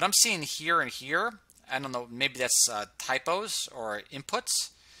I'm seeing here and here, I don't know, maybe that's typos or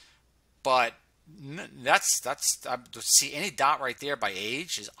inputs, but that's to see any dot right there by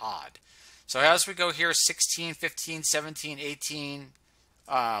age is odd. So as we go here, 16, 15, 17, 18,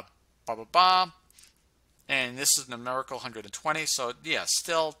 blah, blah, blah. And this is numerical 120. So yeah,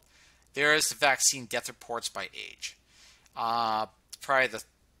 still there is the vaccine death reports by age. Probably the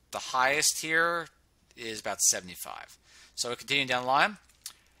highest here is about 75. So we continue down the line.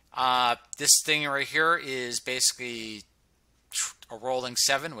 This thing right here is basically a rolling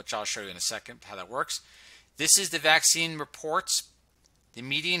 7, which I'll show you in a second how that works. This is the vaccine reports. The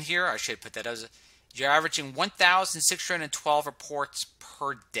median here, I should put that as you're averaging 1,612 reports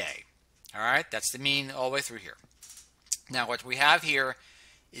per day. All right, that's the mean all the way through here. Now, what we have here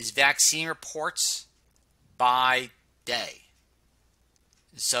is vaccine reports by day.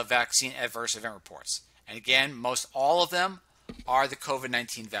 So, vaccine adverse event reports. And again, most all of them are the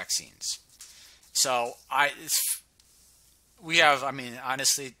COVID-19 vaccines. So, we have, I mean,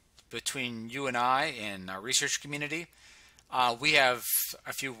 honestly, between you and I and our research community, we have,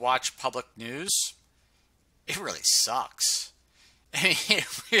 if you watch public news, it really sucks. I mean,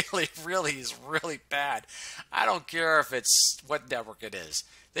 it really is really bad. I don't care if it's what network it is.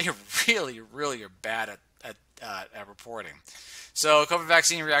 They really are bad at reporting. So COVID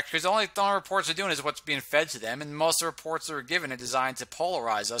vaccine reactions, the only reports they're doing is what's being fed to them, and most of the reports that are given are designed to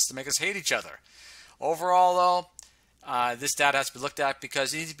polarize us, to make us hate each other. Overall, though, this data has to be looked at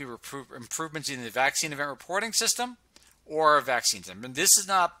because it needs to be improvements in the vaccine event reporting system or vaccines. I mean, this is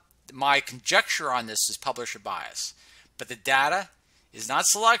not my conjecture on this is publisher bias, but the data is not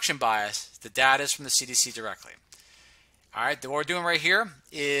selection bias. The data is from the CDC directly. All right, what we're doing right here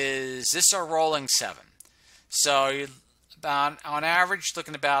is this is our rolling 7. So you're about, on average,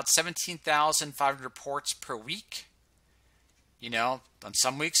 looking at about 17,500 reports per week. You know, on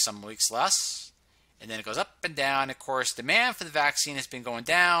some weeks less. And then it goes up and down. Of course, demand for the vaccine has been going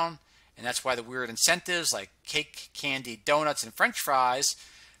down, and that's why the weird incentives like cake, candy, donuts, and French fries,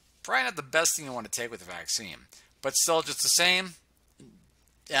 probably not the best thing you want to take with a vaccine. But still just the same.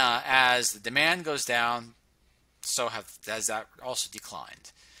 As the demand goes down, so has that also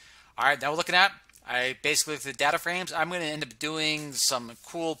declined. All right, now we're looking at, I basically looked at the data frames. I'm going to end up doing some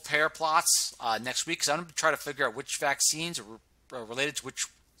cool pair plots next week because I'm going to try to figure out which vaccines are related to which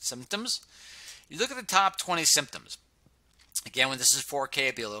symptoms. You look at the top 20 symptoms. Again, when this is 4K,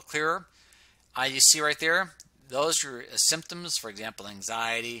 it'll be a little clearer. You see right there, those are symptoms, for example,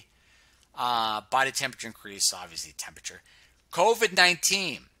 anxiety, body temperature increase, obviously temperature.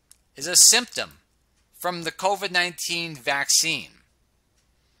 COVID-19 is a symptom from the COVID-19 vaccine.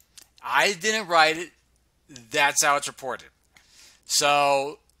 I didn't write it. That's how it's reported.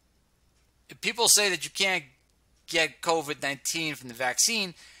 So if people say that you can't get COVID-19 from the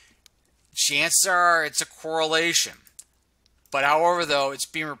vaccine, chances are it's a correlation. But however, though, it's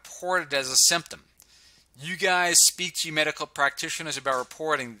being reported as a symptom. You guys speak to your medical practitioners about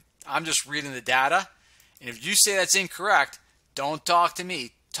reporting. I'm just reading the data. And if you say that's incorrect, don't talk to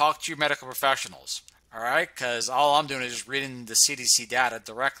me. Talk to your medical professionals. All right? Because all I'm doing is just reading the CDC data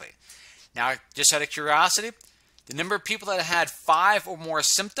directly. Now, just out of curiosity, the number of people that had 5 or more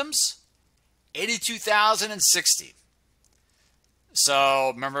symptoms, 82,060.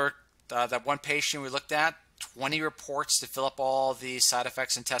 So remember that one patient we looked at, 20 reports to fill up all the side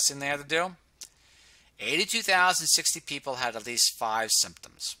effects and testing they had to do. 82,060 people had at least 5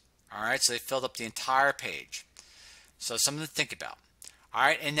 symptoms. All right, so they filled up the entire page. So something to think about. All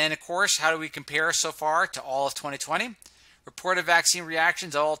right, and then, of course, how do we compare so far to all of 2020? Reported vaccine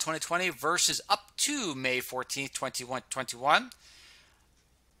reactions all of 2020 versus up to May 14th, 2021.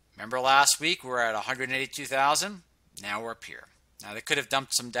 Remember last week we were at 182,000. Now we're up here. Now, they could have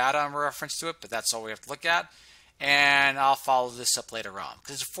dumped some data in reference to it, but that's all we have to look at. And I'll follow this up later on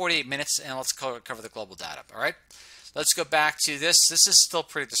because it's 48 minutes, and let's cover the global data. All right, let's go back to this. This is still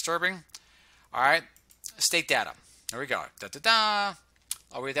pretty disturbing. All right, state data. There we go. Da-da-da.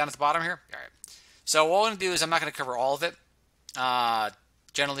 All the way down at the bottom here. All right. So what we're going to do is I'm not going to cover all of it.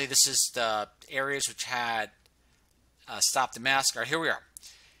 Generally, this is the areas which had stopped the mask. All right, here we are.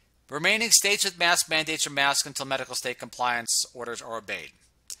 Remaining states with mask mandates or masks until medical state compliance orders are obeyed.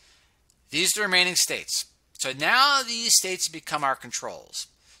 These are the remaining states. So now these states become our controls.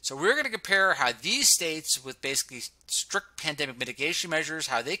 So we're going to compare how these states with basically strict pandemic mitigation measures,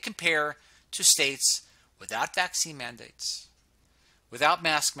 how they compare to states without vaccine mandates, without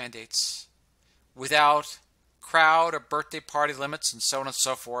mask mandates, without crowd or birthday party limits, and so on and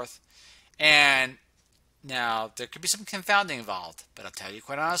so forth. And now, there could be some confounding involved, but I'll tell you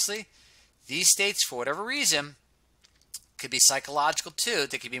quite honestly, these states, for whatever reason, could be psychological too.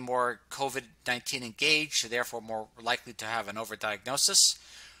 They could be more COVID-19 engaged, so therefore more likely to have an overdiagnosis.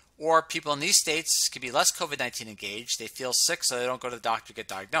 Or people in these states could be less COVID-19 engaged. They feel sick, so they don't go to the doctor to get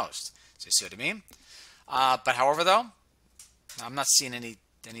diagnosed. So you see what I mean? But however, though, I'm not seeing any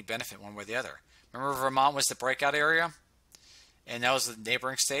benefit one way or the other. Remember Vermont was the breakout area? And that was the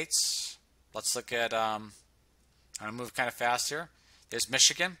neighboring states. Let's look at, I'm going to move kind of fast here. There's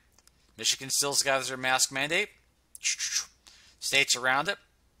Michigan. Michigan still's got their mask mandate. States around it.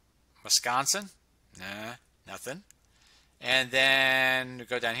 Wisconsin, nah, nothing. And then we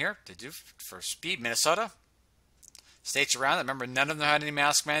go down here to do for speed, Minnesota. States around it, remember none of them had any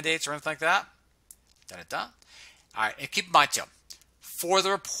mask mandates or anything like that. Da-da-da. All right, and keep in mind too, for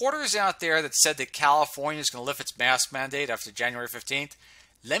the reporters out there that said that California is going to lift its mask mandate after January 15th,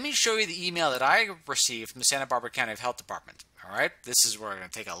 let me show you the email that I received from the Santa Barbara County Health Department. All right, this is where we're going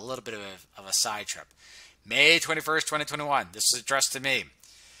to take a little bit of a side trip. May 21st, 2021. This is addressed to me. It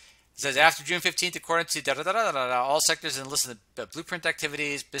says, after June 15th, according to all sectors and list the blueprint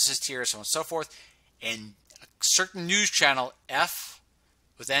activities, business tiers, so on and so forth, and a certain news channel, F,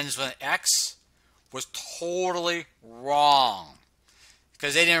 with ends with an X, was totally wrong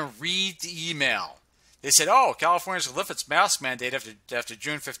because they didn't read the email. They said, oh, California's going to lift its mask mandate after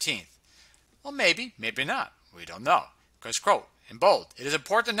June 15th. Well, maybe, maybe not. We don't know. Because, quote, in bold, it is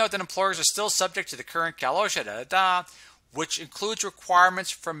important to note that employers are still subject to the current Cal OSHA, which includes requirements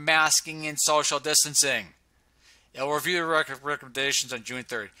for masking and social distancing. It will review the recommendations on June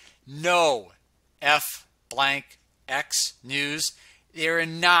 3rd. No, F blank X news. They are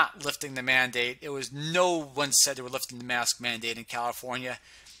not lifting the mandate. It was no one said they were lifting the mask mandate in California.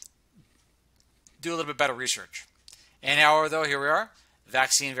 Do a little bit better research. And however, though, here we are.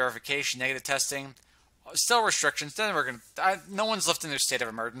 Vaccine verification, negative testing, still restrictions. Then we're no one's lifting their state of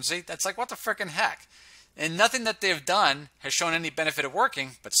emergency. That's like, what the frickin' heck? And nothing that they've done has shown any benefit of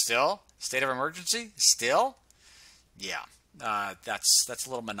working, but still, state of emergency, still? Yeah, that's a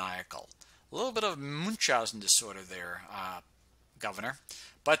little maniacal. A little bit of Munchausen disorder there, Governor.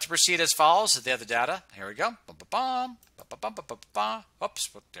 But to proceed as follows, the other data. Here we go. Oops,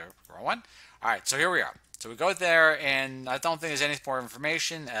 there, wrong one. All right, so here we are. So we go there, and I don't think there's any more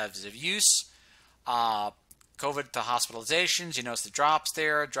information as of use. COVID to hospitalizations, you notice the drop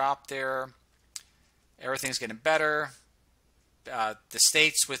there. Everything's getting better. The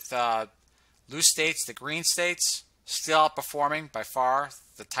states with loose states, the green states, still outperforming by far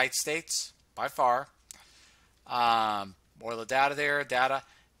the tight states, by far. More of the data there,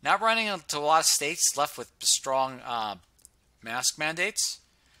 not running into a lot of states left with strong mask mandates,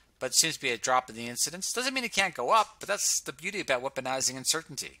 but it seems to be a drop in the incidence. Doesn't mean it can't go up, but that's the beauty about weaponizing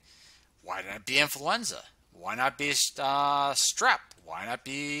uncertainty. Why not be influenza? Why not be strep? Why not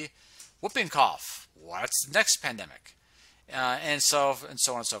be whooping cough? What's the next pandemic? And so on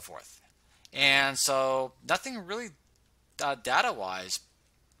and so forth. And so nothing really data-wise,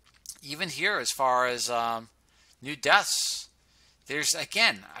 even here as far as new deaths. There's,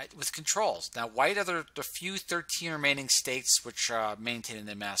 again, with controls. Now, white are the few 13 remaining states which are maintaining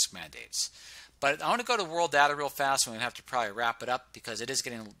their mask mandates. But I want to go to world data real fast. We're going to have to probably wrap it up because it is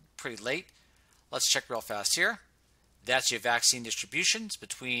getting pretty late. Let's check real fast here. That's your vaccine distributions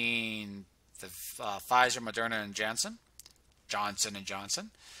between the Pfizer, Moderna, and Johnson &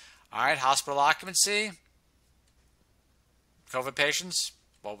 Johnson. All right, hospital occupancy. COVID patients.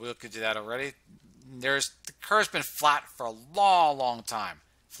 Well, we could do that already. The curve's been flat for a long, long time.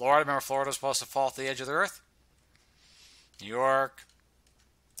 Florida, remember Florida was supposed to fall off the edge of the earth? New York.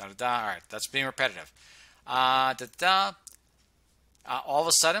 All right, that's being repetitive. All of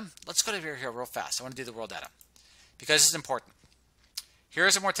a sudden, let's go to here real fast. I want to do the world data because this is important.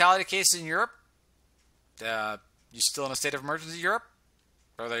 Here's the mortality cases in Europe. You still in a state of emergency in Europe?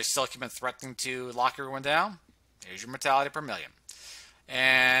 Or are they still keeping threatening to lock everyone down? Here's your mortality per million.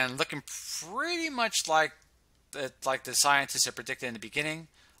 And looking pretty much like the scientists had predicted in the beginning,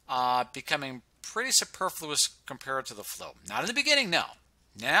 becoming pretty superfluous compared to the flu. Not in the beginning, no.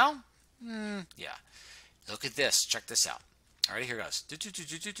 Now, yeah. Look at this. Check this out. All right, here goes. I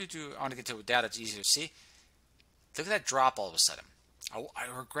want to get to data it's easier to see. Look at that drop all of a sudden. I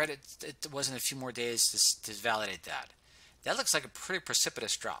regret it wasn't a few more days to validate that. That looks like a pretty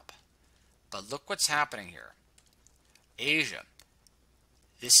precipitous drop. But look what's happening here. Asia.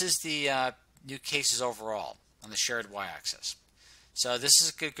 This is the new cases overall on the shared y-axis. So this is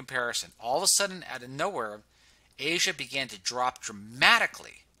a good comparison. All of a sudden, out of nowhere, Asia began to drop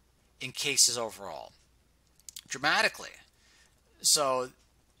dramatically in cases overall. Dramatically. So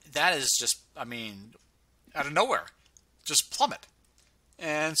that is just, I mean, out of nowhere, just plummet.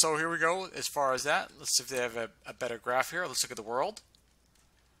 And so here we go as far as that. Let's see if they have a better graph here. Let's look at the world.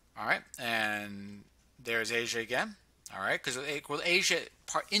 All right, and there's Asia again. All right, because Asia,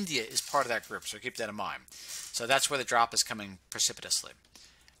 India is part of that group, so keep that in mind. So that's where the drop is coming precipitously.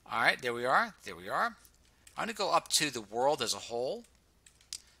 All right, there we are. There we are. I'm going to go up to the world as a whole.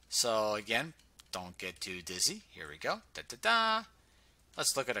 So again, don't get too dizzy. Here we go.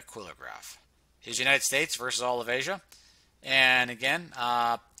 Let's look at a cooler graph. Here's the United States versus all of Asia. And again,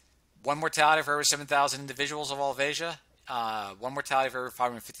 one mortality for every 7,000 individuals of all of Asia. one mortality for every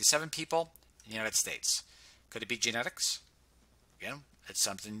 557 people in the United States. Could it be genetics? Again, it's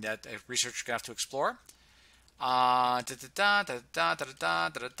something that a researcher is going to have to explore.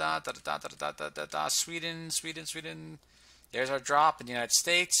 Sweden. There's our drop in the United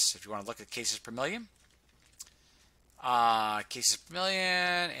States. If you want to look at cases per million. Cases per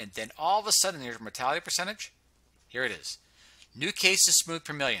million. And then all of a sudden, there's mortality percentage. Here it is. New cases smooth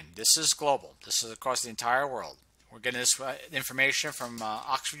per million. This is global. This is across the entire world. We're getting this information from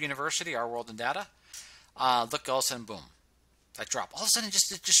Oxford University, Our World in Data. Look, all of a sudden, boom. That drop. All of a sudden, it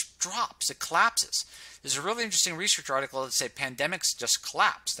just drops. It collapses. There's a really interesting research article that says pandemics just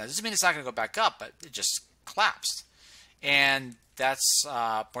collapsed. That doesn't mean it's not going to go back up, but it just collapsed. And that's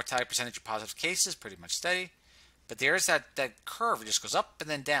mortality percentage of positive cases, pretty much steady. But there's that curve. It just goes up and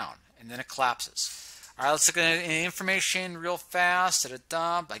then down, and then it collapses. All right, let's look at information real fast. Again,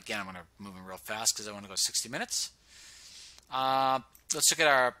 I'm going to move in real fast because I want to go 60 minutes. Let's look at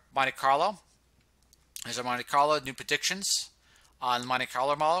our Monte Carlo. There's our Monte Carlo, new predictions on the Monte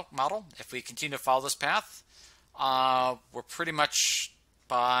Carlo model. If we continue to follow this path, we're pretty much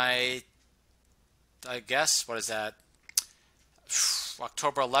by, I guess, what is that,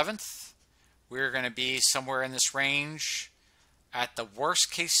 October 11th. We're going to be somewhere in this range. At the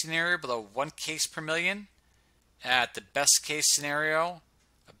worst case scenario, below 1 case per million. At the best case scenario,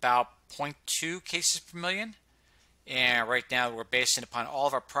 about 0.2 cases per million. And right now, we're basing it upon all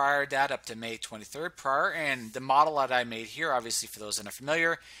of our prior data up to May 23rd prior. And the model that I made here, obviously for those that are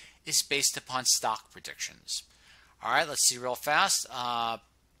familiar, is based upon stock predictions. All right, let's see real fast.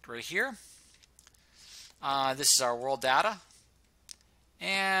 Right here. This is our world data.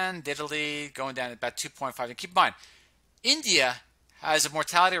 And Italy going down at about 2.5. And keep in mind, India has a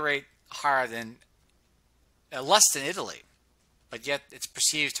mortality rate higher than, less than Italy, but yet it's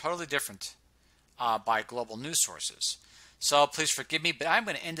perceived totally different by global news sources. So please forgive me, but I'm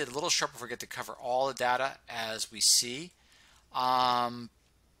going to end it a little short before we get to cover all the data as we see that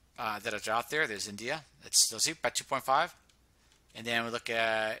are out there. There's India. It's still see about 2.5, and then we look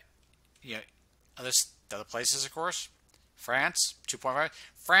at other places, of course. France 2.5.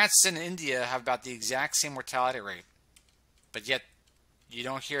 France and India have about the exact same mortality rate. But yet, you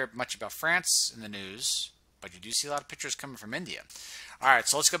don't hear much about France in the news, but you do see a lot of pictures coming from India. All right,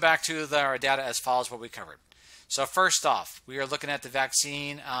 so let's go back to our data as follows what we covered. So first off, we are looking at the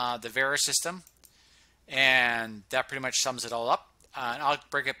vaccine, the VAERS system, and that pretty much sums it all up. And I'll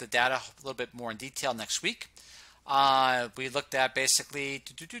break up the data a little bit more in detail next week. We looked at basically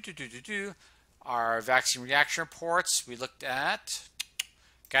our vaccine reaction reports. We looked at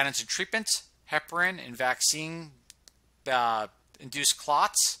guidance and treatment, heparin, and vaccine induced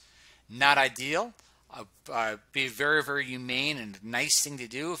clots. Not ideal. Be very, very humane and nice thing to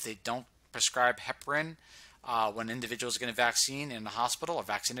do if they don't prescribe heparin when individuals are getting a vaccine in the hospital or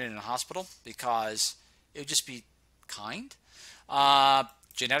vaccinated in a hospital, because it would just be kind.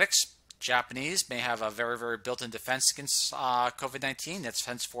 Genetics. Japanese may have a very, very built-in defense against COVID-19. That's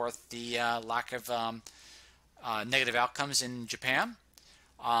henceforth the lack of negative outcomes in Japan.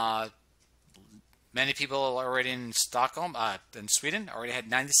 Many people already in Stockholm, in Sweden, already had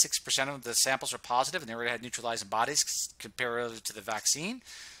 96% of the samples were positive, and they already had neutralizing bodies compared to the vaccine.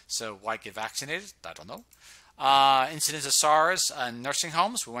 So why get vaccinated? I don't know. Incidence of SARS in nursing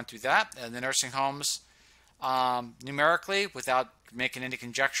homes, we went through that. And the nursing homes, numerically, without making any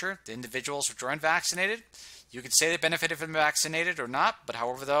conjecture, the individuals which are unvaccinated, you could say they benefited from the vaccinated or not, but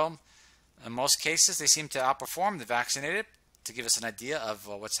however, though, in most cases, they seem to outperform the vaccinated to give us an idea of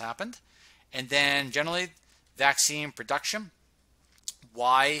what's happened. And then generally, vaccine production,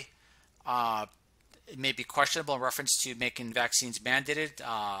 why it may be questionable in reference to making vaccines mandated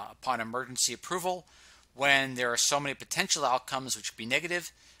upon emergency approval when there are so many potential outcomes which could be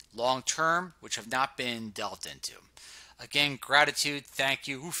negative, long-term, which have not been delved into. Again, gratitude, thank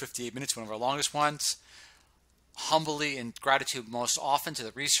you. 58 minutes, one of our longest ones. Humbly and gratitude most often to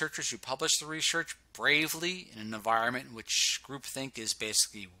the researchers who publish the research bravely in an environment in which groupthink is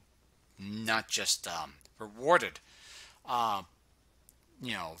basically not just rewarded,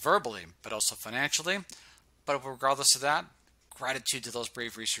 verbally, but also financially. But regardless of that, gratitude to those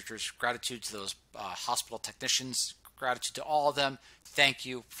brave researchers, gratitude to those hospital technicians, gratitude to all of them. Thank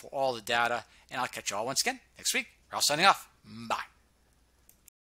you for all the data, and I'll catch you all once again next week. We're all signing off. Bye.